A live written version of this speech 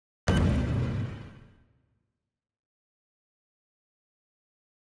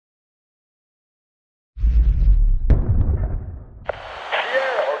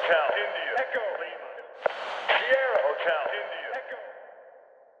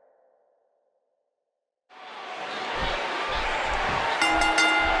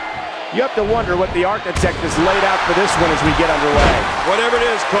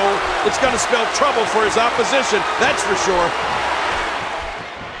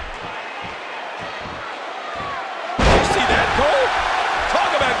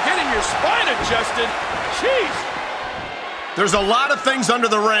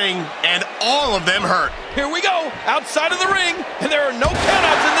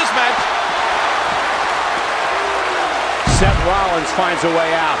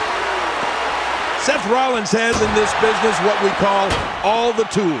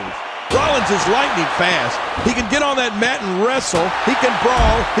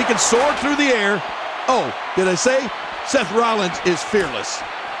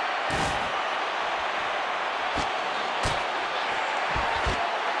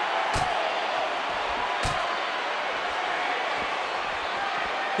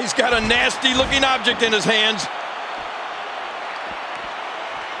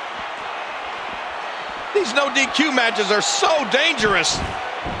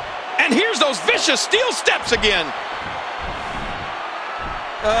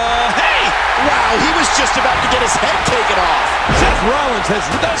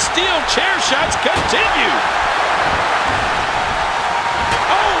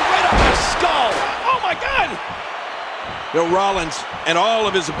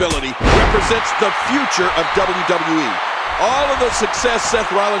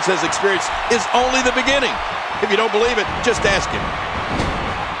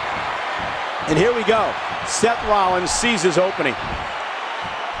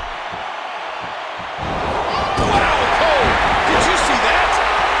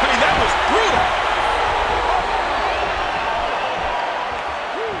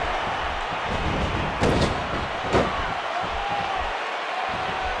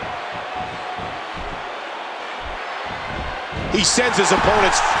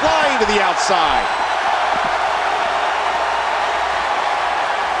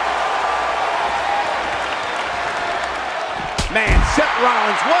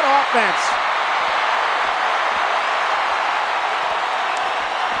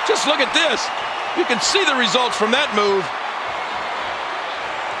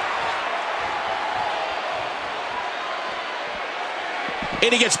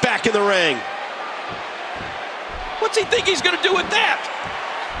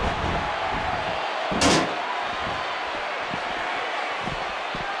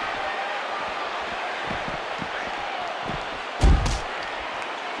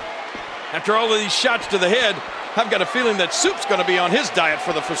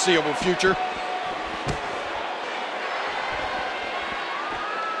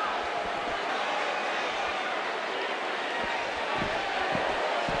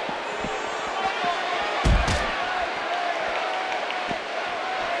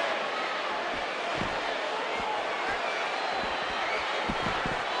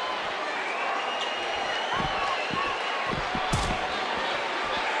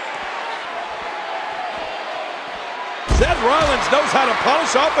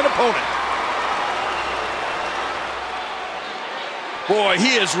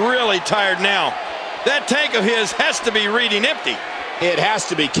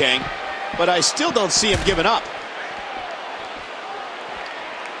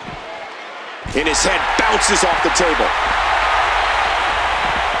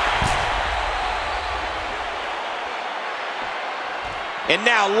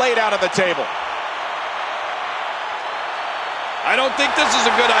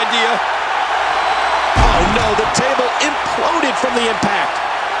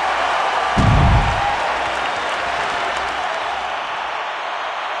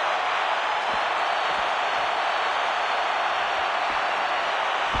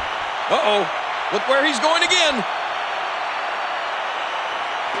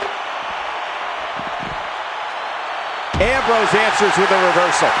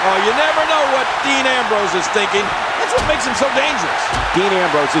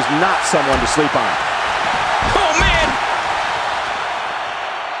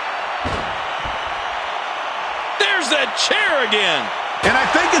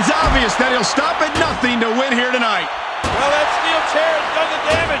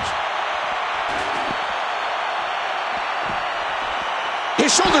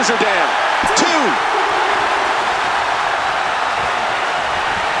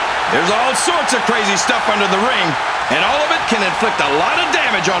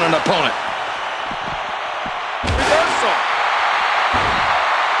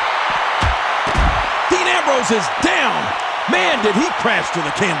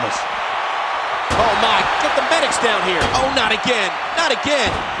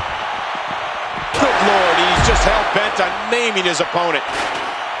Good Lord, he's just hell-bent on maiming his opponent.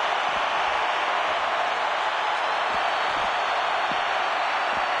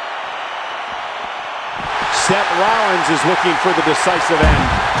 Seth Rollins is looking for the decisive end.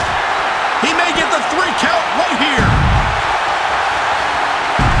 He may get the 3 count right here.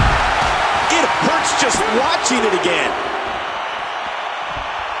 It hurts just watching it again.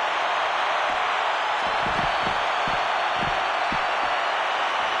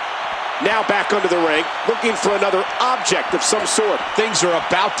 Now back under the ring, looking for another object of some sort. Things are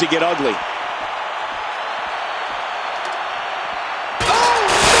about to get ugly. Oh,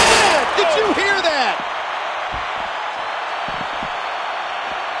 man! Did you hear that?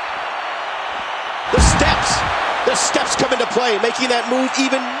 The steps come into play, making that move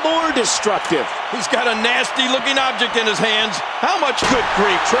even more destructive. He's got a nasty-looking object in his hands. How much? Good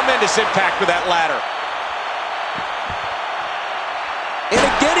grief, tremendous impact with that ladder. And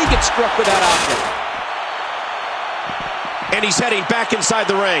again he gets struck with that object. And he's heading back inside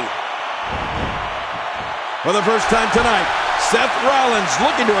the ring. For the first time tonight, Seth Rollins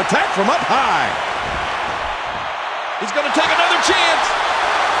looking to attack from up high. He's going to take another chance.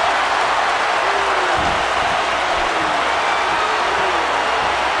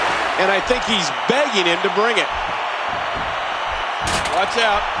 And I think he's begging him to bring it. Watch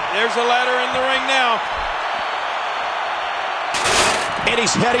out. There's a ladder in the ring now. And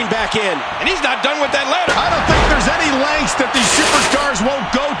he's heading back in. And he's not done with that ladder. I don't think there's any lengths that these superstars won't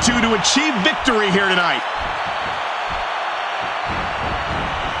go to achieve victory here tonight.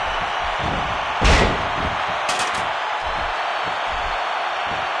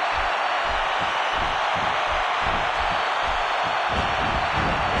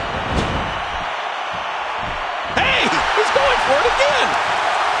 Hey, he's going for it again.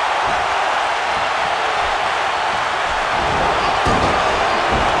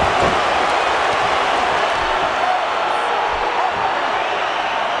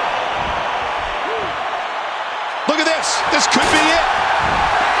 Look at this. This could be it.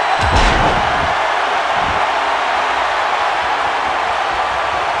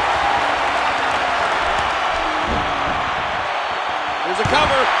 There's a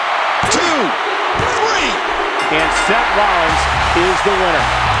cover. 2, 3. And Seth Rollins is the winner.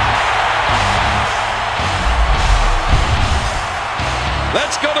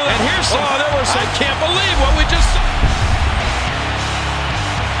 Let's go to the... And here's some... Oh, there was some... I can't believe what we just...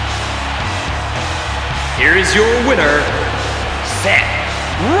 Here is your winner, Seth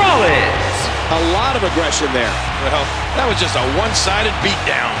Rollins. A lot of aggression there. Well, that was just a one-sided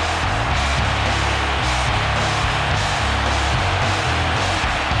beatdown.